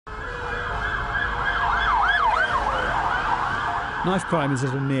Knife crime is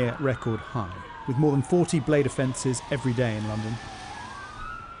at a near record high, with more than 40 blade offences every day in London.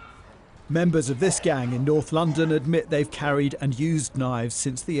 Members of this gang in North London admit they've carried and used knives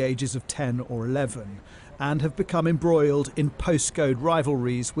since the ages of 10 or 11 and have become embroiled in postcode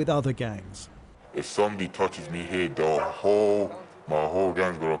rivalries with other gangs. If somebody touches me here, my whole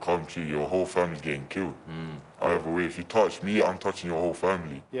gang's gonna come to you, your whole family's getting killed. Either way, if you touch me, I'm touching your whole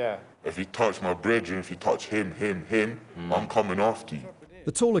family. Yeah. If you touch my brethren, if you touch him, I'm coming after you.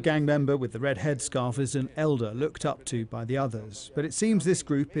 The taller gang member with the red headscarf is an elder looked up to by the others, but it seems this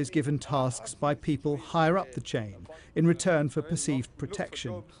group is given tasks by people higher up the chain in return for perceived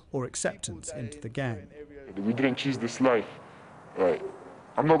protection or acceptance into the gang. We didn't choose this life. Right.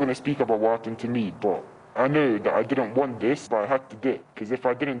 I'm not going to speak about what happened to me, but I know that I didn't want this, but I had to do it. Because if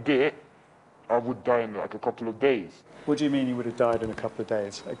I didn't do it, I would die in like a couple of days. What do you mean you would have died in a couple of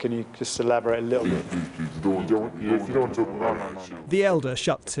days? Can you just elaborate a little bit? Please, don't talk about that. The elder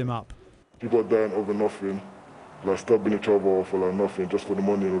shuts him up. People are dying over nothing, like stabbing each other for like nothing, just for the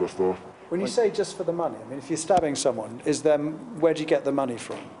money and all that stuff. When you say just for the money, I mean, if you're stabbing someone, where do you get the money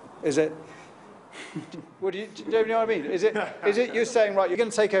from? Is it... do you know what I mean? Is it you're saying, right, you're going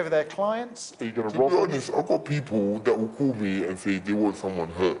to take over their clients? To be honest, I've got people that will call me and say they want someone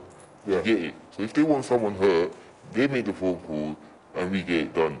hurt. You get it? So if they want someone hurt, they make the phone call and we get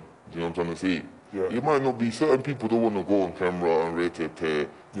it done. Do you know what I'm trying to say? Yeah. It might not be, certain people don't want to go on camera and rate it,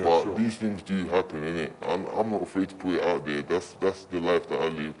 but these things do happen, innit? I'm not afraid to put it out there. That's the life that I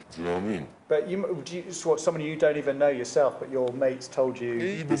live. Do you know what I mean? But someone you don't even know yourself, but your mates told you...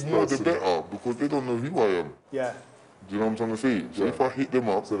 Even more the better, because they don't know who I am. Yeah. Do you know what I'm trying to say? So if I hit them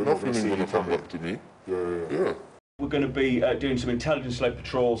up, nothing is going to come back to me. Yeah. We're going to be doing some intelligence-led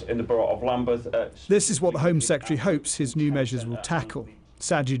patrols in the borough of Lambeth. This is what the Home Secretary hopes his new measures will tackle.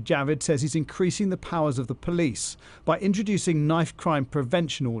 Sajid Javid says he's increasing the powers of the police by introducing knife crime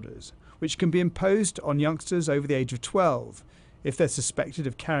prevention orders, which can be imposed on youngsters over the age of 12. If they're suspected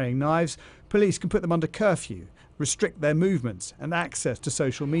of carrying knives, police can put them under curfew, restrict their movements and access to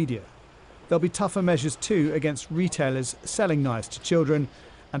social media. There'll be tougher measures too against retailers selling knives to children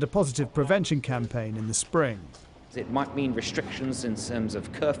and a positive prevention campaign in the spring. It might mean restrictions in terms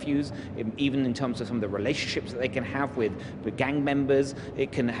of curfews, even in terms of some of the relationships that they can have with gang members.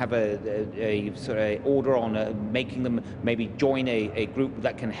 It can have a sort of order on making them maybe join a group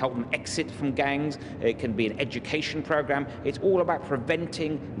that can help them exit from gangs. It can be an education program. It's all about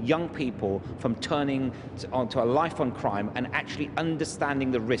preventing young people from turning onto a life on crime and actually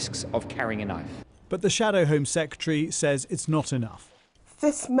understanding the risks of carrying a knife. But the Shadow Home Secretary says it's not enough.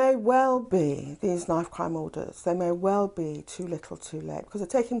 This may well be, these knife crime orders, they may well be too little too late, because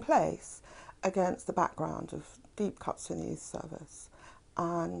they're taking place against the background of deep cuts in the youth service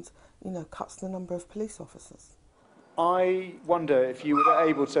and, cuts in the number of police officers. I wonder if you were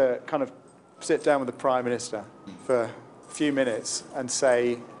able to kind of sit down with the Prime Minister for a few minutes and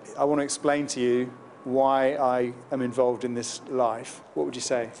say, I want to explain to you why I am involved in this life. What would you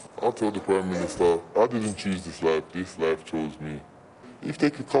say? I'll tell the Prime Minister, I didn't choose this life chose me. If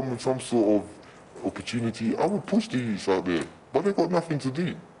they could come with some sort of opportunity, I would push the youths out there. But they've got nothing to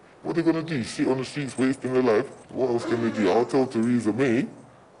do. What are they going to do? Sit on the streets wasting their life? What else can they do? I'll tell Theresa May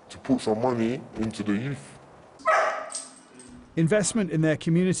to put some money into the youth. Investment in their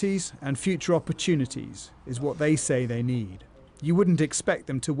communities and future opportunities is what they say they need. You wouldn't expect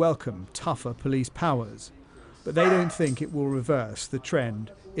them to welcome tougher police powers, but they don't think it will reverse the trend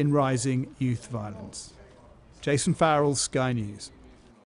in rising youth violence. Jason Farrell, Sky News.